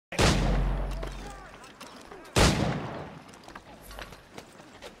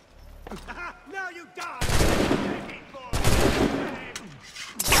you die! Begging for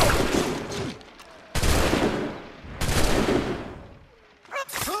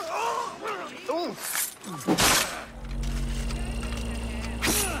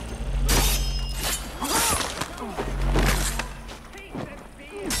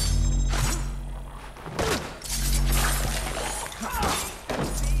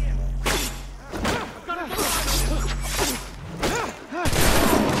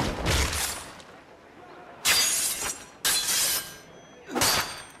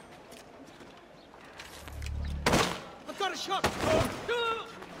got a shot!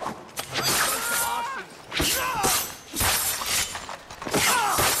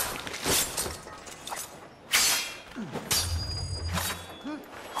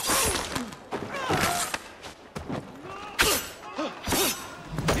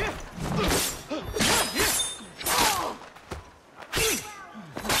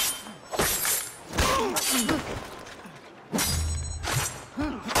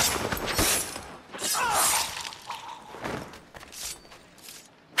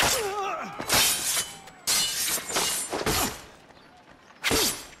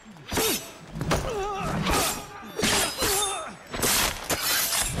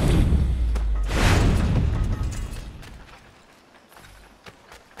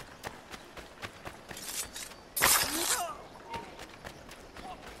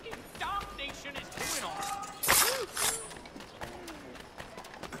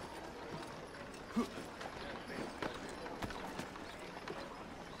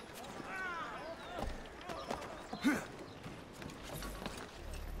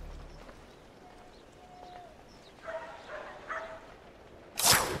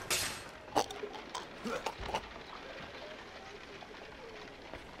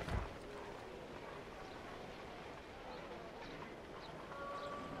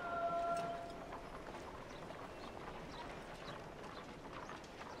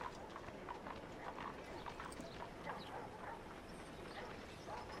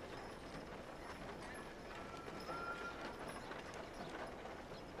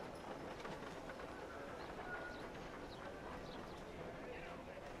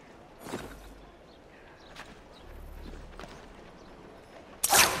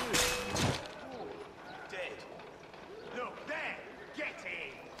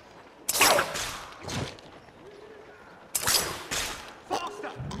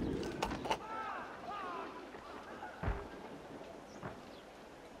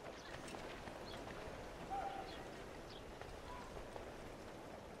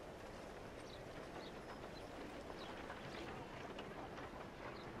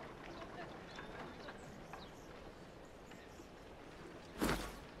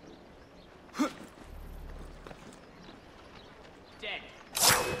 Dead.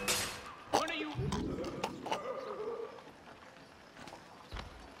 What are you?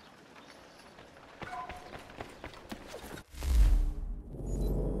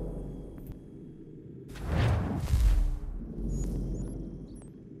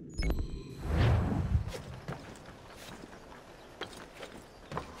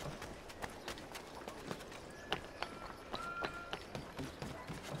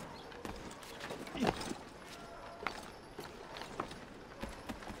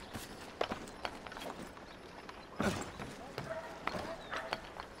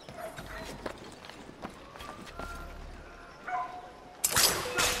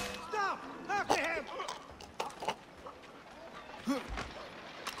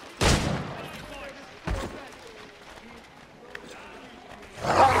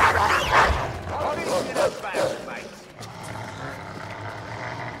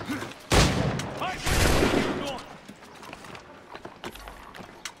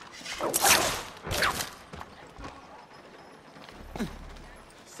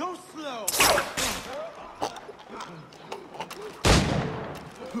 So slow!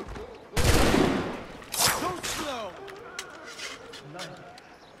 So slow!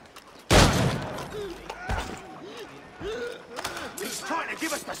 He's trying to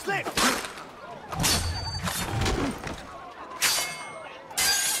give us the slip!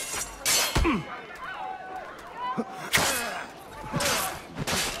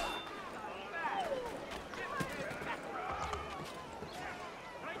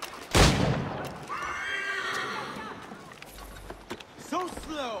 So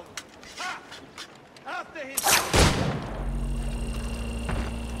slow! Ha! After him!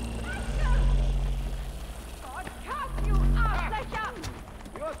 God, cut, you Arschlöcher!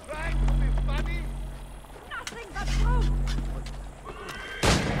 You're trying to be funny? Nothing but truth!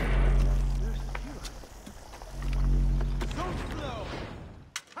 So slow!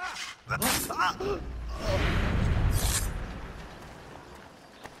 Ha!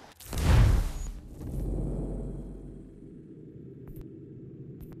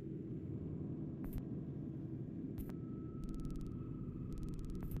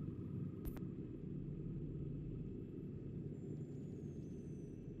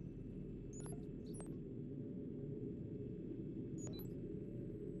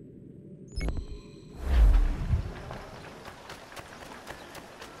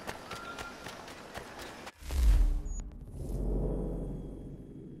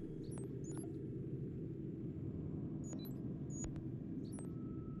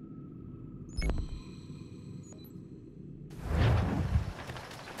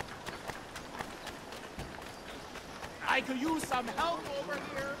 I could use some help over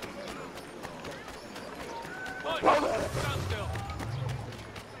here. Stand still.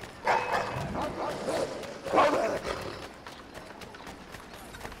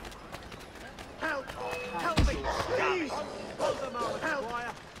 Help! Help me! Please! Hold them on,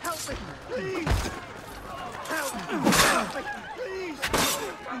 Squire! Help me! Please! Help! Help me! Please!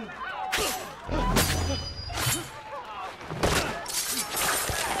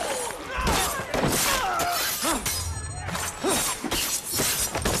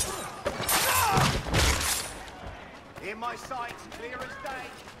 In my sight, clear as day.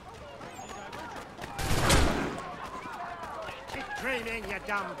 Keep dreaming, you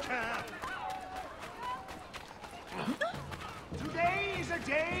dumb cur. Today is a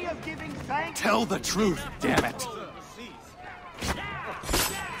day of giving thanks. Tell the truth, damn it!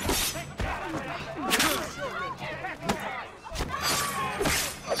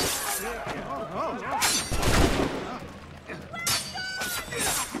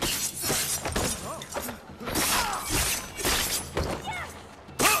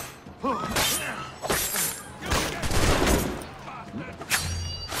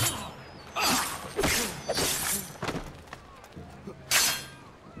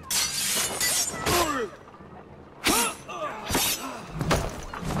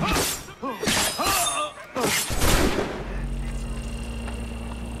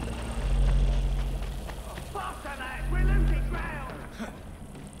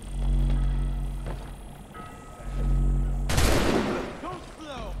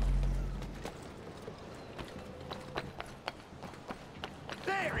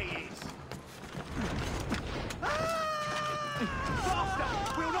 There he is! Faster!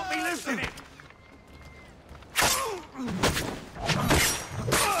 We'll not be losing it!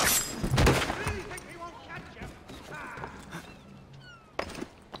 Really think we won't catch you?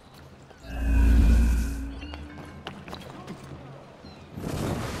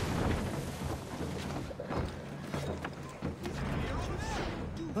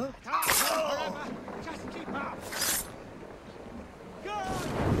 Can't run forever. Just keep up. Go!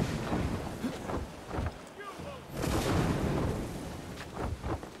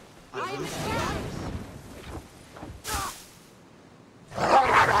 I'm scared.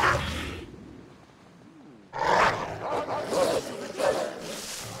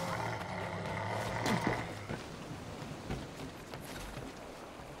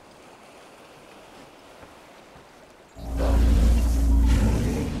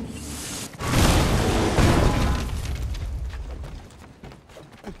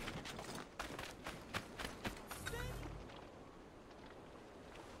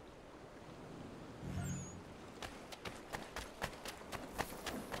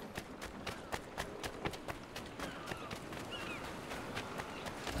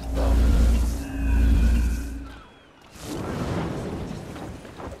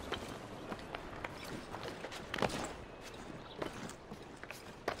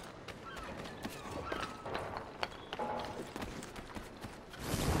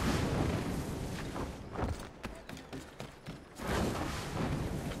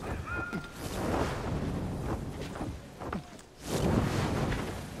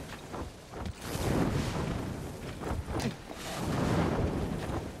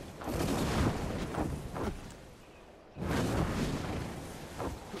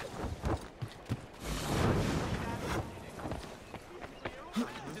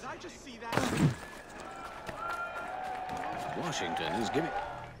 Did I just see that? Washington is giving...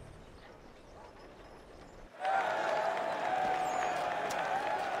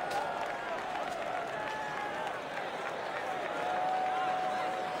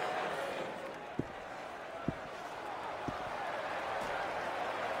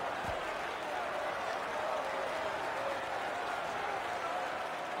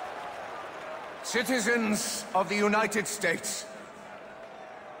 Citizens of the United States,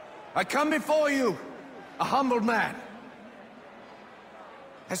 I come before you, a humble man.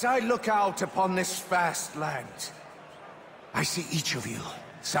 As I look out upon this vast land, I see each of you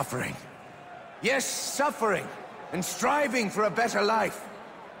suffering. Yes, suffering, and striving for a better life,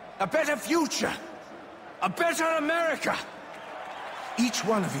 a better future, a better America. Each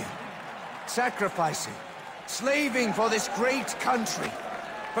one of you, sacrificing, slaving for this great country,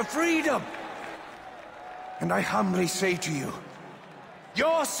 for freedom. And I humbly say to you,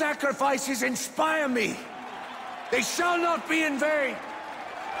 your sacrifices inspire me. They shall not be in vain.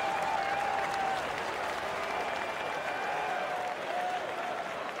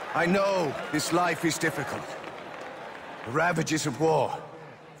 I know this life is difficult. The ravages of war,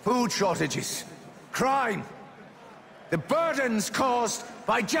 food shortages, crime, the burdens caused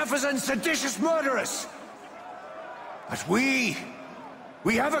by Jefferson's seditious murderers. But we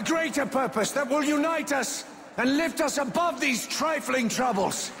have a greater purpose that will unite us and lift us above these trifling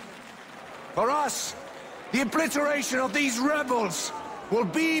troubles. For us, the obliteration of these rebels will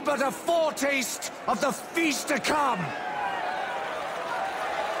be but a foretaste of the feast to come.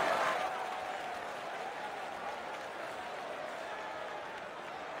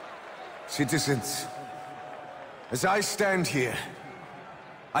 Citizens, as I stand here,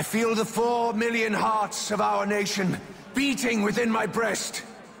 I feel the 4 million hearts of our nation beating within my breast.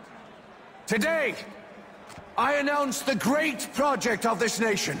 Today, I announce the great project of this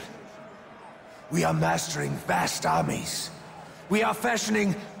nation. We are mastering vast armies. We are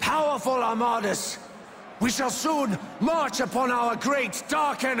fashioning powerful armadas. We shall soon march upon our great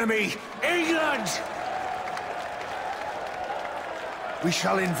dark enemy, England! We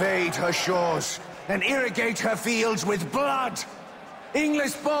shall invade her shores and irrigate her fields with blood.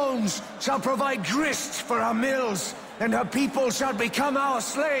 English bones shall provide grist for our mills, and her people shall become our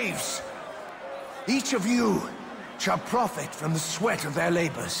slaves. Each of you shall profit from the sweat of their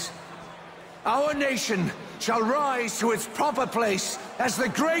labors. Our nation shall rise to its proper place as the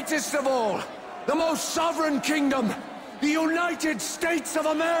greatest of all, the most sovereign kingdom, the United States of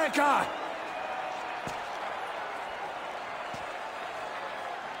America!